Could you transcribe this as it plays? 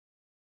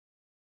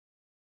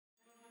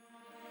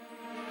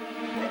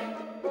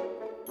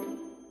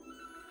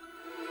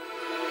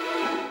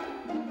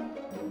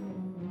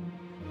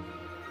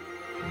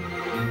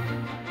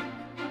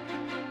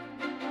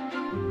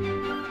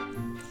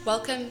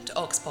Welcome to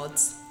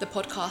Oxpods, the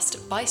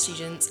podcast by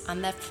students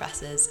and their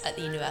professors at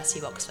the University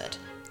of Oxford.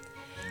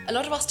 A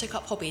lot of us took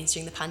up hobbies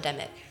during the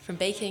pandemic, from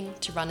baking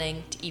to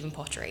running to even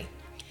pottery.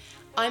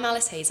 I'm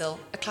Alice Hazel,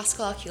 a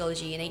classical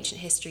archaeology and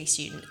ancient history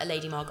student at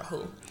Lady Margaret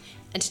Hall,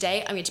 and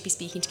today I'm going to be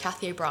speaking to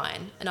Cathy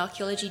O'Brien, an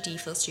archaeology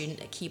DPhil student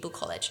at Keble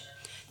College,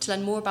 to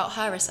learn more about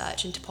her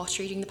research into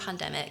pottery during the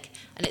pandemic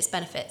and its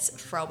benefits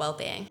for our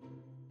well-being.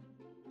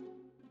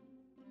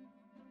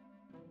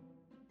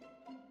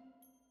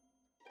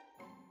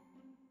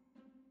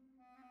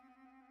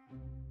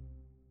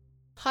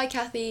 Hi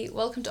Cathy,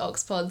 welcome to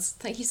Oxpods.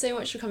 Thank you so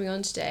much for coming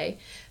on today.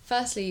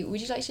 Firstly,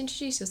 would you like to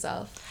introduce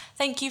yourself?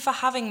 Thank you for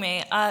having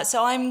me.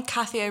 So I'm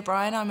Cathy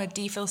O'Brien. I'm a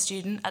DPhil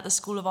student at the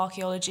School of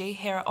Archaeology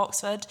here at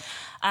Oxford,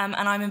 and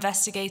I'm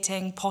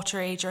investigating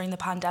pottery during the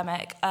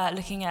pandemic,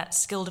 looking at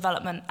skill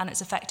development and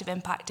its effective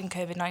impact in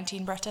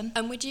COVID-19 Britain.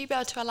 And would you be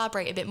able to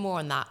elaborate a bit more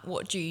on that?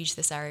 What drew you to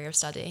this area of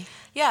study?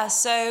 Yeah,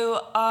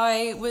 so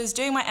I was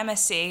doing my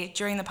MSc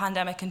during the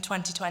pandemic in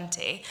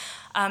 2020,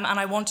 and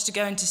I wanted to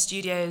go into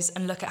studios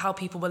and look at how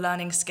people were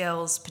learning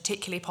skills,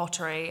 particularly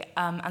pottery,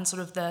 and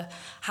sort of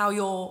how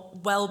your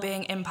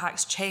well-being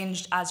impacts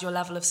changed as your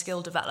level of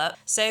skill developed.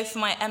 So for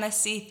my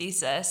MSc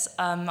thesis,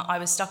 I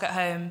was stuck at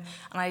home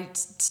and I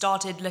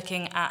started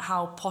looking at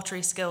how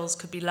pottery skills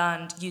could be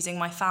learned using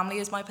my family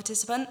as my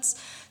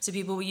participants. So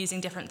people were using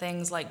different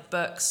things like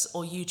books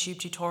or YouTube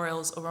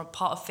tutorials or a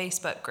part of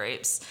Facebook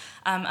groups.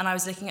 And I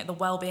was looking at the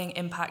well-being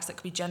impacts that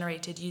could be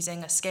generated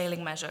using a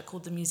scaling measure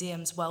called the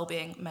Museum's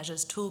Wellbeing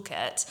Measures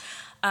Toolkit.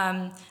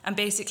 And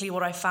basically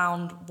what I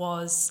found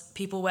was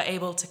people were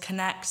able to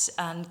connect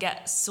and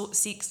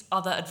seek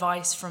other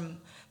advice from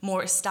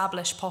more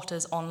established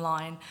potters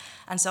online.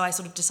 And so I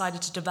sort of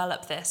decided to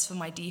develop this for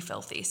my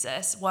DPhil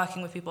thesis,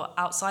 working with people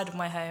outside of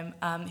my home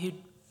who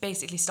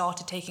basically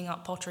started taking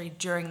up pottery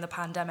during the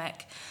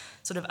pandemic,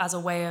 sort of as a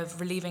way of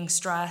relieving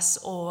stress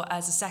or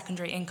as a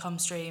secondary income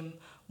stream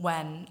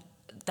when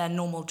their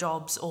normal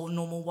jobs or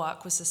normal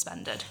work was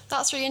suspended.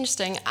 That's really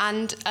interesting.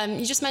 And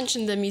you just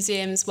mentioned the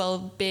museum's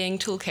wellbeing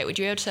toolkit. Would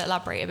you be able to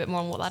elaborate a bit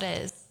more on what that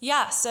is?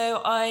 Yeah,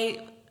 so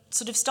I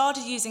sort of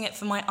started using it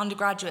for my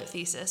undergraduate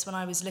thesis when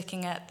I was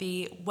looking at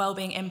the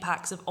wellbeing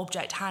impacts of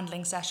object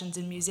handling sessions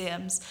in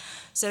museums.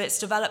 So it's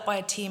developed by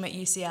a team at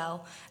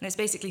UCL, and it's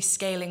basically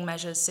scaling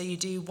measures. So you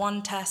do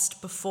one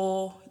test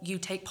before you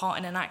take part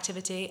in an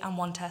activity and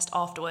one test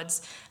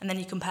afterwards, and then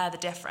you compare the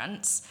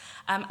difference.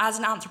 As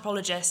an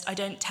anthropologist, I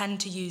don't tend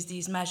to use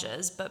these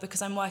measures, but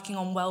because I'm working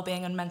on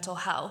wellbeing and mental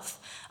health,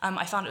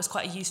 I found it was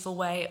quite a useful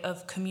way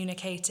of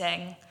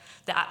communicating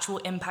the actual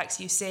impacts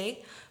you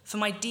see. For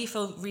my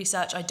DPhil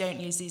research, I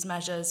don't use these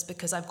measures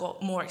because I've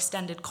got more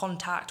extended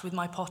contact with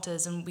my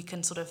potters and we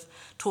can sort of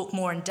talk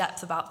more in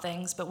depth about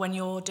things. But when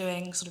you're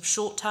doing sort of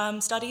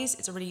short-term studies,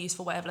 it's a really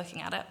useful way of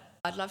looking at it.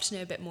 I'd love to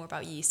know a bit more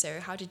about you. So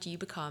how did you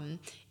become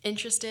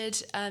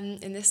interested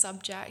in this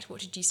subject? What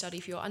did you study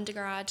for your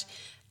undergrad?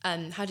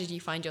 How did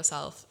you find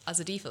yourself as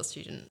a DPhil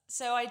student?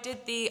 So I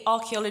did the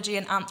Archaeology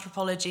and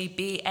Anthropology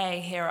BA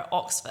here at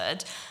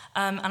Oxford,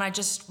 and I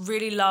just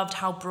really loved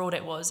how broad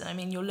it was. And I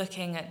mean, you're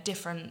looking at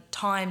different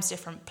times,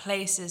 different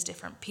places,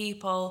 different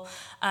people,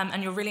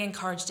 and you're really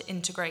encouraged to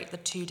integrate the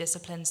two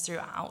disciplines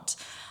throughout.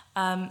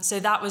 So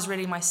that was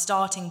really my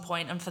starting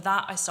point, and for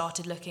that I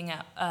started looking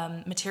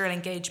at material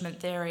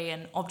engagement theory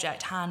and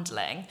object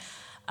handling.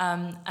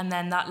 And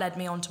then that led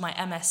me on to my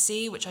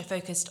MSc, which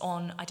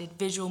I did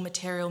visual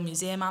material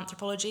museum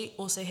anthropology,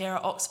 also here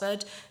at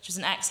Oxford, which was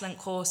an excellent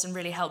course and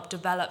really helped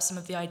develop some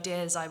of the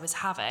ideas I was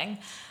having.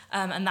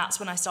 And that's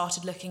when I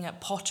started looking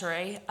at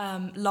pottery,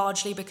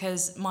 largely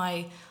because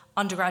my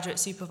undergraduate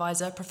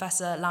supervisor,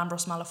 Professor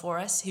Lambros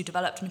Malaforis, who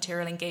developed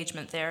material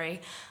engagement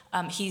theory,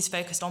 he's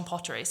focused on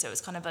pottery, so it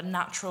was kind of a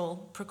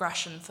natural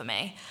progression for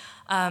me.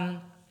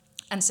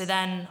 And so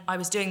then I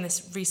was doing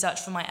this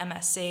research for my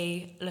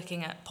MSc,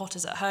 looking at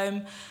potters at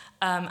home,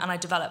 and I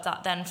developed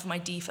that then for my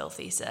DPhil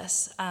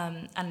thesis.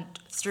 And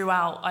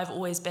throughout, I've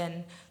always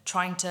been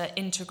trying to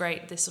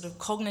integrate this sort of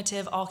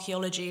cognitive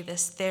archaeology,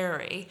 this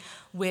theory,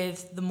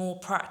 with the more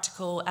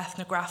practical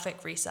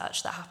ethnographic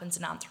research that happens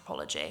in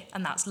anthropology.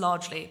 And that's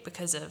largely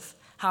because of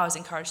how I was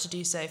encouraged to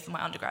do so for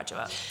my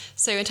undergraduate.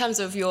 So in terms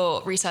of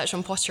your research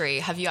on pottery,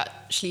 have you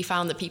actually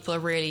found that people are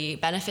really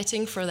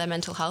benefiting for their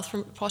mental health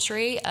from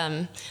pottery?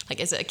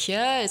 Is it a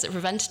cure? Is it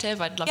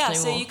preventative? I'd love to know more. Yeah,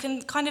 so you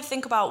can kind of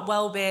think about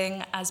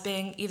well-being as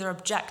being either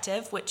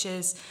objective, which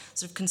is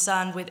sort of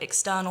concerned with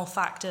external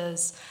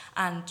factors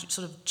and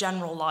sort of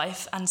general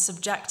life, and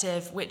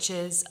subjective, which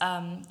is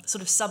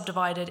sort of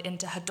subdivided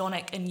into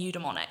hedonic and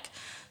eudaimonic.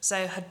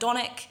 So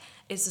hedonic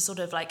is the sort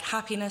of like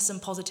happiness and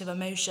positive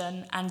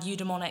emotion, and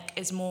eudaimonic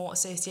is more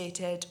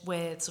associated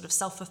with sort of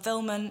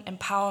self-fulfillment,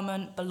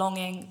 empowerment,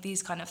 belonging,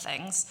 these kind of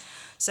things.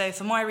 So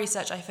for my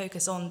research, I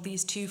focus on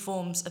these two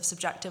forms of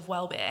subjective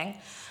well-being,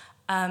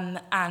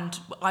 and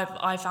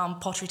I found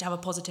pottery to have a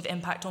positive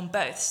impact on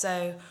both.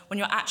 So when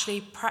you're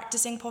actually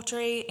practicing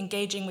pottery,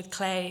 engaging with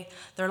clay,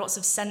 there are lots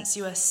of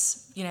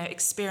sensuous,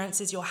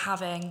 experiences you're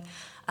having,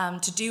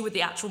 to do with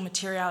the actual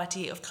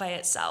materiality of clay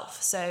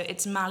itself. So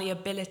its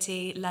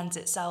malleability lends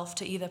itself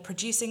to either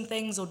producing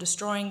things or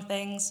destroying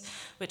things,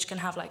 which can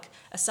have like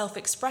a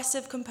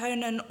self-expressive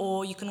component,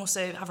 or you can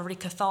also have a really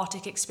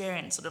cathartic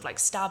experience, sort of like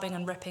stabbing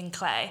and ripping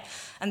clay.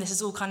 And this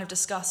is all kind of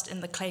discussed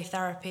in the clay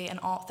therapy and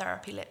art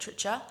therapy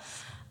literature.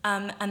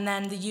 And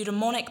then the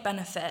eudaimonic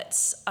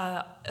benefits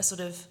are a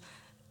sort of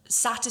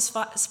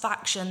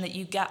satisfaction that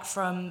you get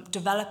from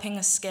developing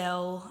a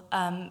skill,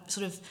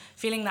 sort of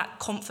feeling that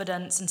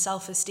confidence and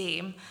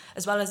self-esteem,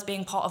 as well as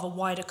being part of a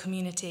wider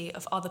community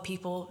of other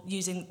people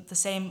using the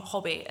same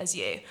hobby as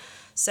you.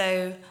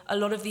 So a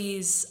lot of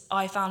these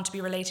I found to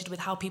be related with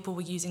how people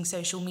were using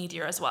social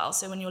media as well.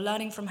 So when you're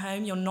learning from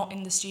home, you're not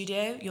in the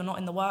studio, you're not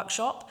in the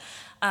workshop.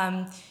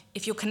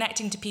 If you're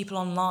connecting to people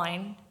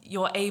online,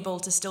 you're able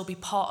to still be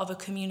part of a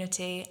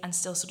community and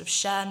still sort of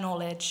share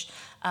knowledge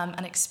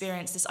and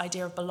experience this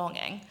idea of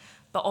belonging.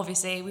 But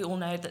obviously, we all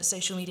know that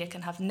social media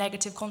can have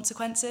negative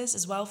consequences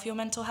as well for your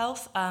mental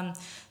health.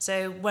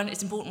 So when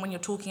it's important when you're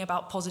talking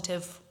about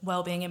positive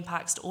well-being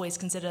impacts to always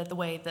consider the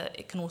way that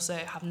it can also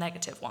have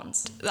negative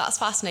ones. That's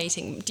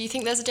fascinating. Do you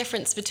think there's a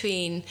difference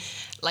between,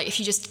 like, if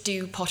you just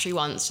do pottery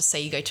once, just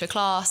say you go to a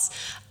class,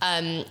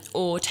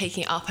 or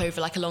taking it up over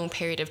like a long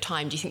period of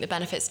time, do you think the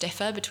benefits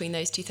differ between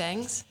those two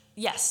things?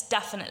 Yes,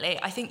 definitely.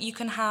 I think you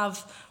can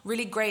have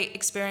really great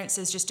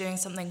experiences just doing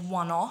something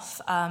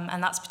one-off,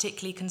 and that's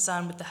particularly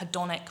concerned with the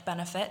hedonic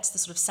benefits, the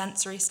sort of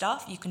sensory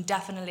stuff you can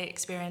definitely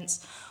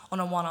experience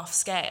on a one-off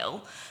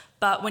scale.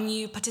 But when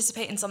you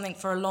participate in something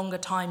for a longer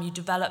time, you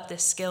develop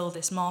this skill,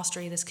 this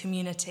mastery, this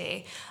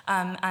community,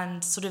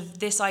 and sort of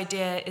this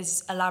idea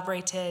is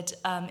elaborated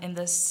in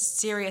the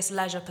serious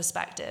leisure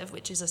perspective,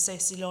 which is a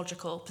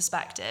sociological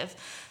perspective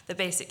that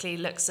basically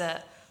looks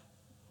at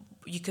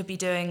you could be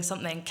doing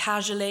something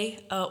casually,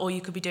 or you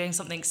could be doing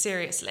something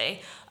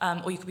seriously,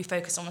 or you could be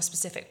focused on a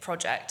specific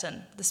project,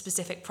 and the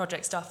specific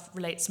project stuff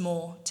relates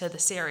more to the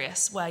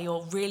serious, where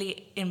you're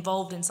really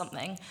involved in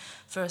something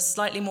for a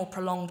slightly more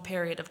prolonged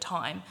period of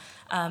time,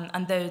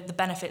 and the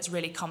benefits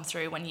really come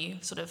through when you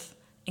sort of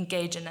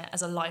engage in it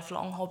as a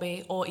lifelong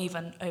hobby, or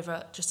even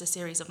over just a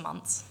series of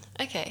months.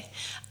 Okay,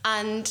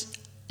 and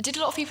did a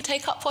lot of people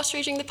take up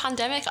pottery during the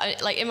pandemic?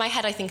 Like in my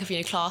head, I think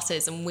of,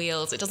 classes and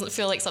wheels. It doesn't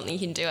feel like something you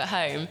can do at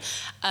home,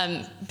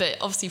 but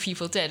obviously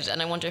people did. And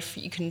I wonder if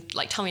you can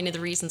tell me any of the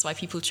reasons why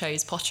people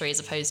chose pottery as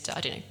opposed to, I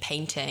don't know,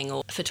 painting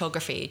or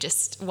photography.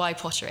 Just why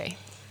pottery?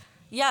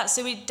 Yeah,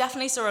 so we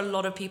definitely saw a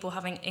lot of people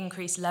having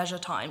increased leisure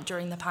time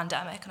during the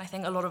pandemic, and I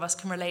think a lot of us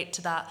can relate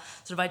to that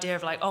sort of idea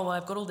of like, oh, well,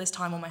 I've got all this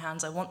time on my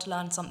hands, I want to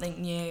learn something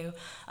new,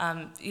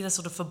 either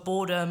sort of for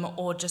boredom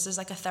or just as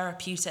like a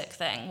therapeutic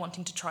thing,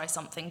 wanting to try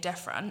something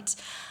different.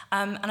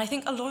 And I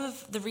think a lot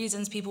of the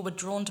reasons people were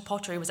drawn to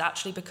pottery was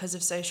actually because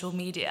of social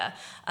media,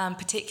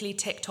 particularly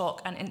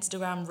TikTok and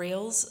Instagram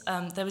Reels.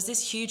 There was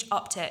this huge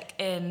uptick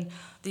in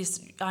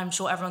these, I'm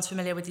sure everyone's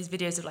familiar with these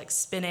videos of like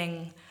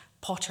spinning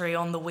pottery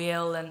on the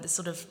wheel, and the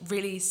sort of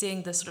really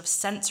seeing the sort of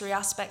sensory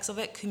aspects of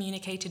it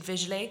communicated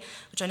visually,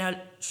 which I know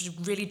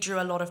really drew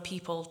a lot of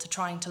people to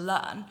trying to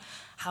learn.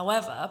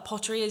 However,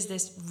 pottery is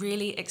this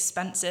really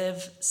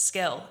expensive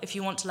skill. If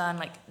you want to learn,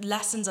 like,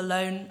 lessons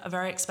alone are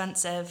very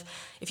expensive.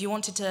 If you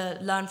wanted to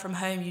learn from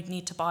home, you'd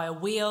need to buy a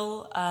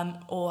wheel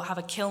or have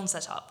a kiln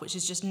set up, which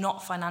is just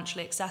not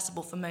financially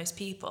accessible for most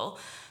people.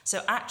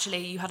 So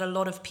actually, you had a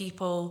lot of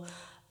people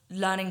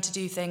learning to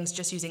do things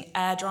just using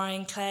air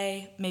drying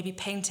clay, maybe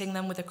painting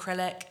them with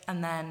acrylic,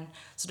 and then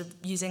sort of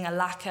using a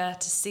lacquer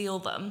to seal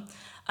them.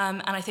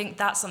 And I think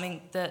that's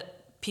something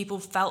that people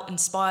felt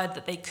inspired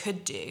that they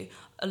could do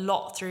a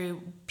lot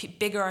through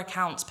bigger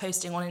accounts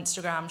posting on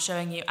Instagram,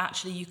 showing you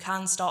actually you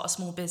can start a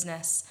small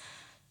business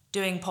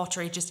doing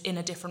pottery just in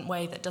a different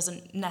way that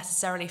doesn't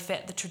necessarily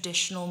fit the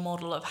traditional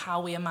model of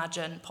how we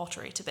imagine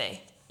pottery to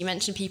be. You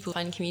mentioned people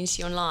find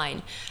community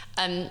online.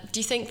 Do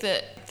you think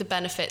that the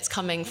benefits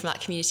coming from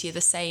that community are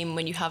the same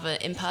when you have an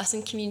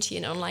in-person community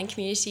and an online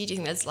community? Do you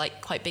think there's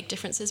like quite big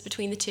differences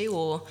between the two,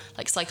 or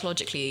like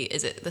psychologically,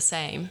 is it the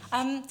same?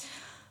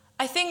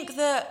 I think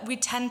that we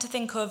tend to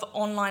think of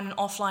online and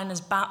offline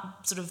as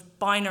sort of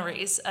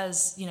binaries,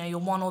 as, you know, you're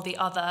one or the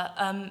other.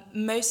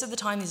 Most of the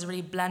time, these are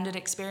really blended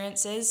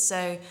experiences.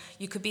 So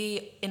you could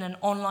be in an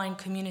online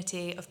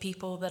community of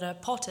people that are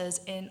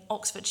potters in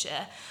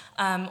Oxfordshire,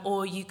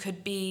 or you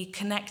could be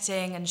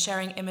connecting and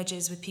sharing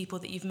images with people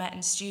that you've met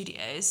in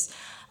studios.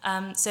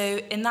 So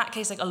in that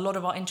case, like, a lot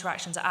of our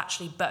interactions are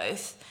actually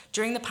both.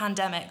 During the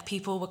pandemic,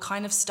 people were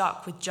kind of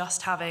stuck with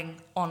just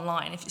having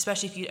online,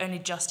 especially if you'd only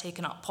just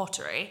taken up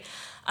pottery.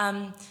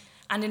 And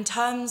in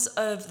terms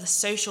of the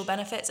social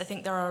benefits, I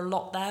think there are a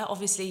lot there.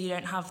 Obviously, you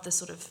don't have the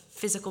sort of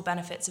physical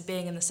benefits of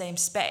being in the same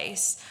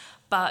space,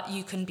 but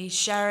you can be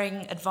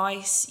sharing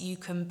advice, you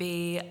can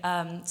be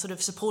sort of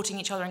supporting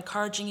each other,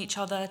 encouraging each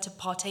other to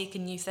partake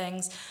in new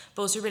things,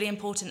 but also really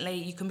importantly,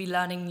 you can be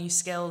learning new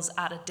skills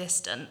at a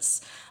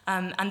distance.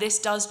 And this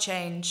does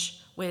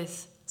change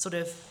with sort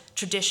of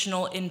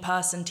traditional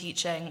in-person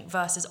teaching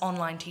versus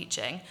online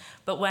teaching.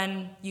 But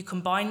when you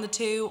combine the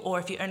two, or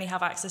if you only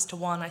have access to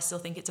one, I still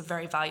think it's a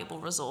very valuable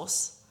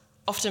resource.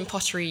 often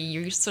pottery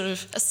you sort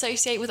of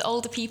associate with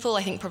older people,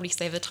 I think probably because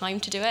they have the time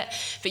to do it.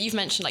 But you've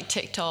mentioned like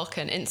TikTok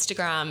and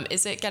Instagram.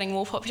 Is it getting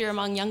more popular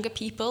among younger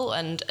people,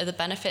 and are the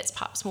benefits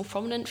perhaps more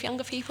prominent for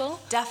younger people?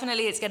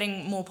 Definitely it's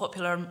getting more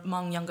popular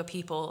among younger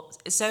people.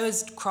 So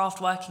is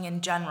craft working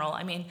in general.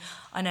 I mean,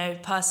 I know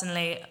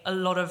personally a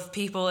lot of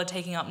people are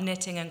taking up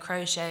knitting and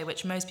crochet,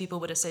 which most people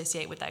would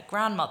associate with their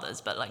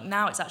grandmothers, but like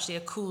now it's actually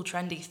a cool,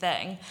 trendy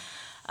thing.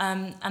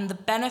 And the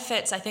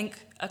benefits, I think,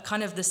 are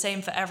kind of the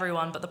same for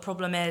everyone, but the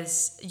problem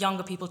is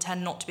younger people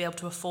tend not to be able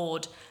to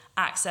afford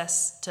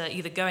access to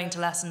either going to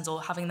lessons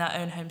or having their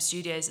own home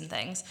studios and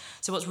things.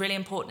 So what's really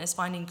important is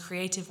finding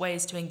creative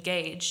ways to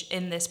engage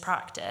in this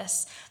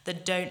practice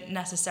that don't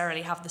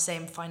necessarily have the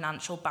same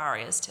financial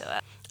barriers to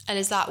it. And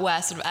is that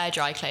where sort of air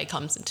dry clay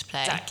comes into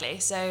play? Exactly.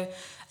 So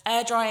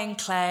air drying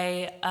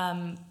clay,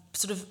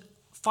 sort of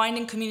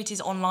finding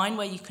communities online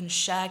where you can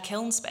share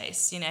kiln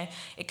space. You know,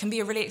 it can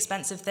be a really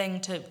expensive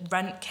thing to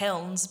rent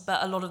kilns,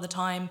 but a lot of the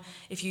time,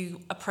 if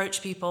you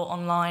approach people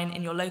online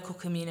in your local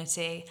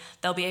community,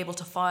 they'll be able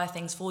to fire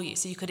things for you.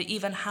 So you could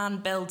even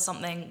hand build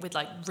something with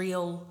like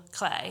real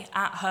clay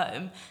at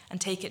home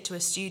and take it to a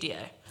studio.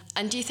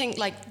 And do you think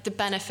like the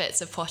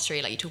benefits of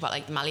pottery, like you talk about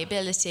like the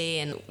malleability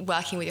and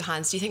working with your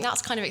hands, do you think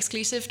that's kind of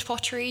exclusive to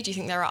pottery? Do you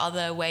think there are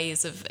other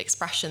ways of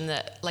expression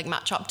that like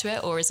match up to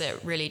it, or is it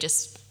really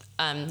just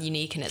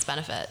unique in its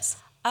benefits?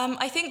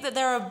 I think that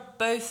there are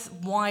both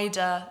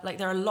wider, like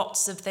there are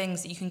lots of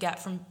things that you can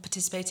get from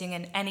participating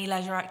in any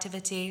leisure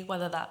activity,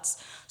 whether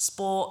that's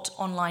sport,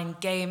 online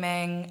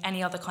gaming,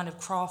 any other kind of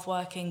craft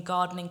working,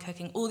 gardening,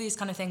 cooking, all these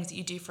kind of things that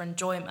you do for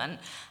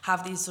enjoyment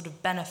have these sort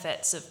of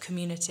benefits of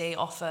community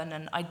often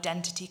and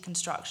identity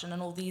construction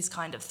and all these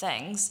kind of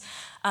things.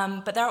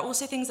 But there are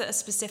also things that are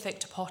specific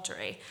to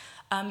pottery.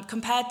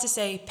 Compared to,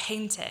 say,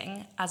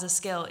 painting as a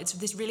skill, it's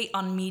this really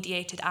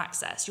unmediated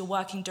access. You're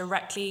working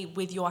directly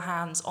with your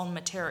hands on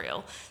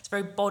material. It's a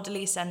very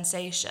bodily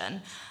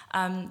sensation.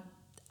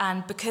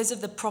 And because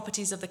of the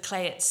properties of the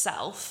clay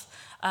itself,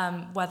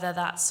 whether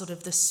that's sort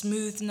of the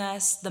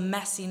smoothness, the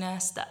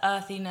messiness, the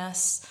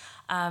earthiness,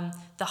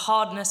 the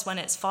hardness when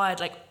it's fired,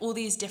 like all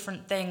these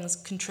different things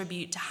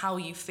contribute to how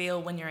you feel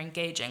when you're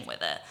engaging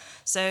with it.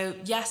 So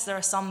yes, there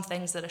are some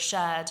things that are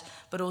shared,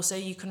 but also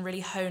you can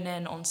really hone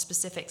in on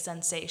specific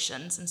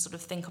sensations and sort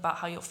of think about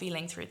how you're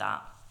feeling through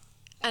that.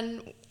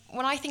 And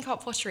when I think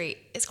about pottery,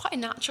 it's quite a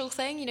natural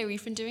thing. You know,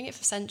 we've been doing it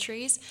for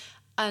centuries.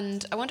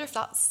 And I wonder if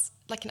that's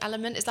like an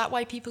element. Is that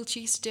why people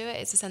choose to do it?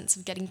 It's a sense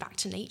of getting back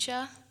to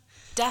nature?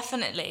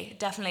 Definitely.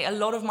 A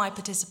lot of my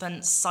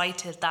participants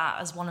cited that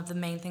as one of the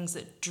main things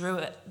that drew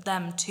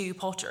them to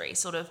pottery,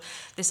 sort of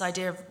this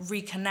idea of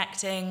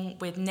reconnecting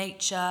with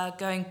nature,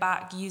 going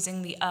back,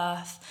 using the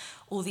earth,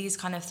 all these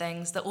kind of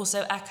things that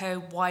also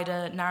echo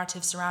wider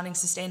narratives surrounding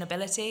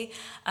sustainability.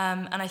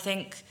 And I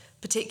think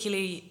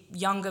particularly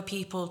younger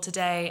people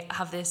today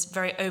have this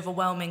very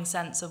overwhelming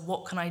sense of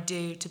what can I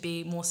do to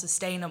be more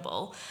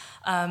sustainable,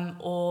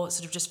 or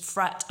sort of just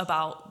fret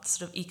about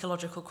sort of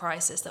ecological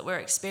crisis that we're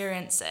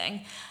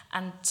experiencing,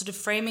 and sort of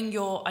framing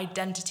your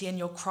identity and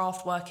your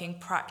craft working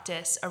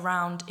practice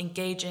around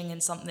engaging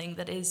in something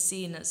that is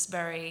seen as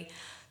very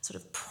sort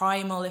of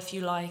primal, if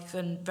you like,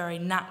 and very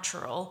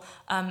natural,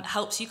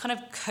 helps you kind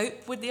of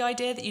cope with the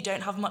idea that you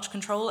don't have much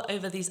control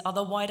over these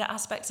other wider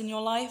aspects in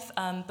your life,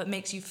 but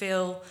makes you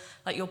feel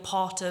like you're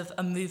part of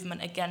a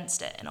movement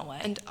against it in a way.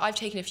 And I've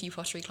taken a few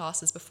pottery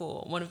classes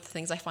before. One of the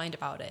things I find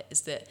about it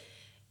is that,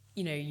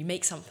 you know, you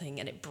make something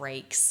and it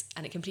breaks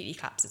and it completely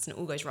collapses and it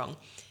all goes wrong.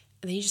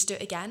 And then you just do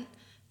it again.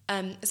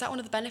 Is that one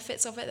of the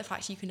benefits of it, the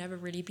fact you can never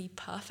really be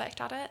perfect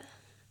at it?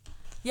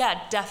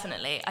 Yeah,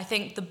 definitely. I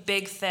think the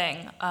big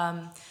thing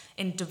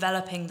in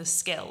developing the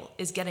skill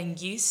is getting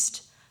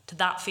used to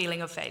that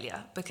feeling of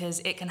failure, because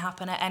it can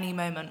happen at any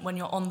moment. When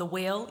you're on the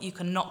wheel, you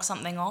can knock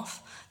something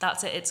off.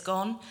 That's it, it's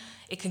gone.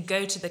 It can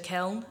go to the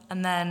kiln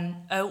and then,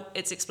 oh,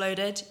 it's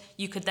exploded.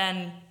 It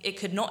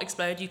could not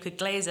explode, you could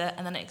glaze it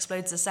and then it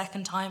explodes the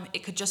second time.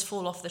 It could just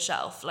fall off the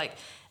shelf. Like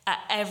at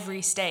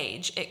every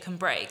stage, it can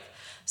break.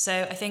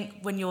 So I think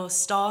when you're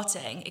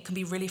starting, it can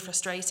be really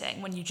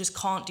frustrating when you just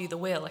can't do the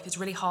wheel. Like it's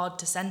really hard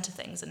to center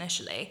things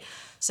initially.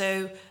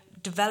 So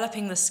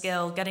developing the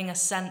skill, getting a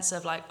sense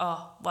of like,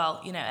 oh,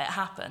 well, you know, it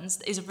happens,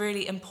 is a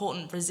really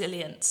important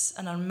resilience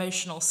and an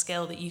emotional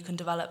skill that you can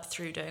develop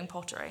through doing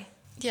pottery.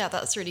 Yeah,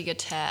 that's really good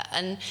to hear.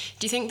 And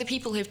do you think the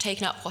people who've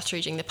taken up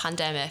pottery during the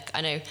pandemic,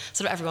 I know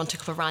sort of everyone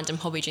took up a random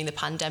hobby during the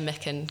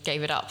pandemic and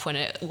gave it up when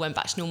it went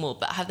back to normal,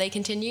 but have they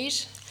continued?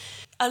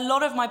 A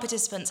lot of my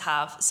participants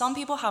have. Some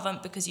people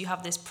haven't, because you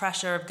have this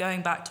pressure of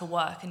going back to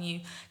work and you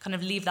kind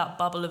of leave that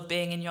bubble of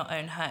being in your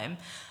own home.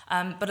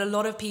 But a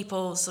lot of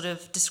people sort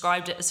of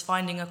described it as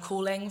finding a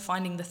calling,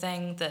 finding the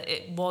thing that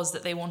it was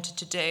that they wanted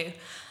to do.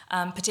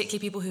 Particularly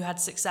people who had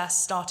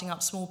success starting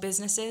up small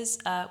businesses,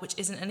 which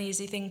isn't an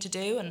easy thing to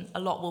do, and a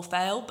lot will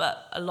fail,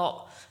 but a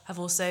lot have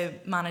also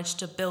managed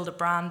to build a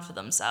brand for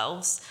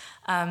themselves.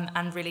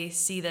 and really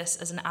see this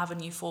as an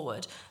avenue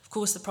forward. Of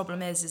course, the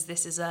problem is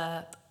this is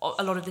a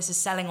lot of this is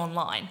selling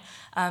online,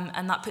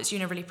 and that puts you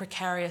in a really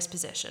precarious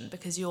position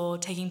because you're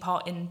taking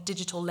part in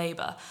digital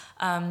labor,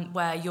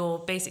 where you're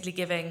basically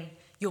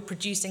you're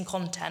producing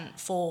content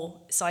for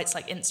sites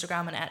like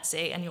Instagram and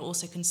Etsy, and you're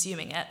also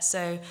consuming it.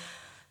 So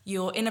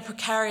you're in a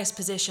precarious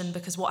position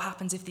because what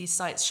happens if these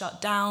sites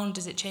shut down?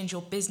 Does it change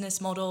your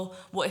business model?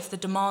 What if the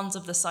demands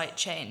of the site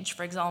change?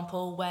 For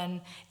example,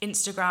 when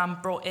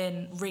Instagram brought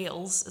in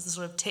Reels as a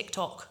sort of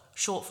TikTok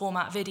short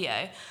format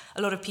video,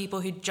 a lot of people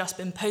who'd just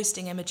been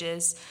posting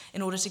images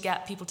in order to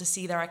get people to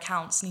see their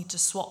accounts need to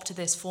swap to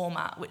this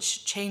format,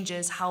 which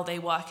changes how they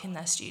work in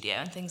their studio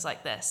and things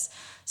like this.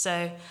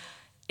 So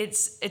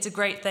it's a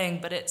great thing,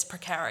 but it's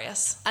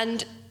precarious.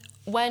 And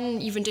when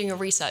you've been doing your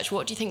research,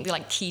 what do you think the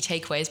key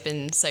takeaway has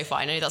been so far?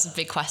 I know that's a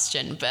big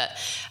question, but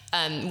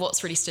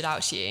what's really stood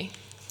out to you?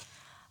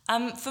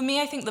 For me,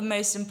 I think the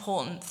most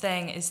important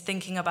thing is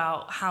thinking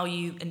about how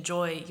you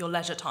enjoy your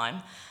leisure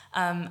time.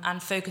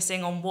 And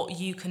focusing on what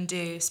you can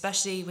do,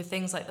 especially with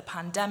things like the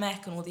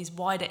pandemic and all these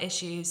wider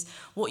issues,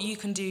 what you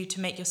can do to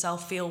make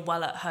yourself feel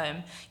well at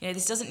home.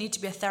 This doesn't need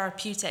to be a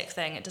therapeutic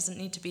thing. It doesn't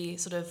need to be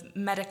sort of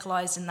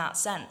medicalized in that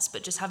sense,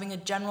 but just having a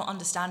general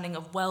understanding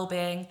of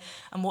well-being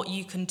and what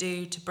you can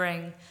do to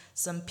bring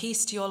some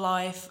peace to your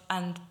life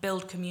and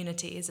build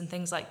communities and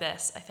things like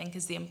this, I think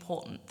is the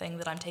important thing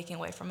that I'm taking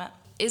away from it.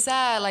 Is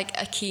there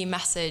a key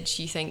message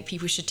you think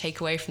people should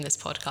take away from this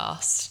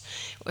podcast?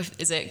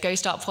 Is it go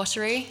start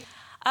pottery?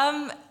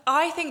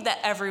 I think that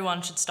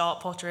everyone should start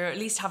pottery, or at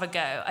least have a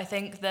go. I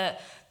think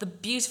that the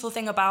beautiful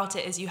thing about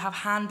it is you have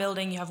hand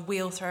building, you have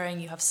wheel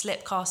throwing, you have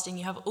slip casting,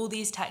 you have all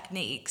these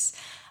techniques,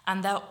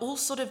 and they're all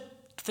sort of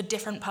for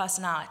different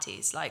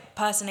personalities.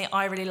 Personally,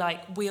 I really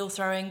like wheel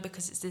throwing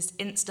because it's this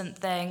instant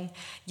thing.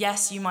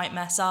 Yes, you might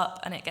mess up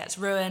and it gets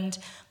ruined,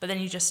 but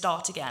then you just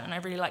start again. And I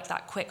really like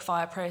that quick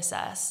fire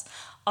process.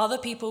 Other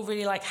people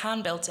really like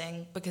hand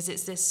building because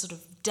it's this sort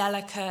of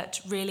delicate,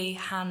 really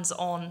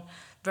hands-on,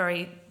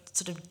 very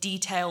sort of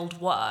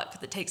detailed work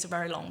that takes a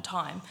very long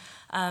time.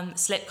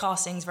 Slip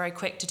casting is very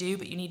quick to do,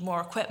 but you need more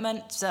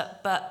equipment.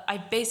 But I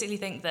basically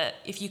think that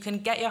if you can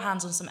get your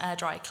hands on some air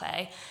dry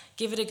clay,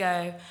 give it a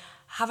go,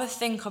 have a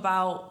think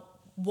about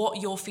what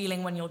you're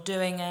feeling when you're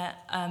doing it,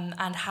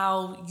 and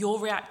how you're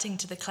reacting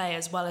to the clay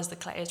as well as the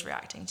clay is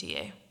reacting to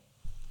you.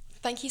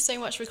 Thank you so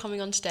much for coming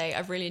on today.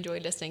 I've really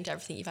enjoyed listening to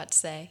everything you've had to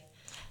say.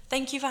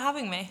 Thank you for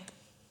having me.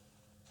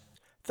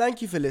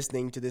 Thank you for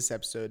listening to this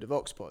episode of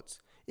Oxpods.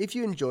 If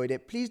you enjoyed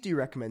it, please do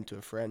recommend to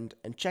a friend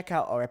and check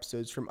out our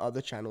episodes from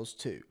other channels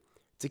too.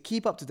 To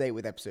keep up to date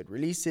with episode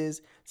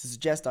releases, to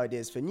suggest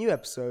ideas for new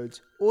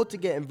episodes, or to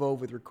get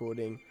involved with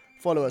recording,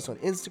 follow us on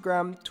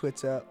Instagram,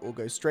 Twitter, or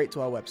go straight to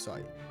our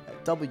website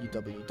at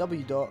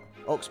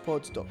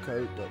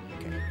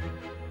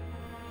www.oxpods.co.uk.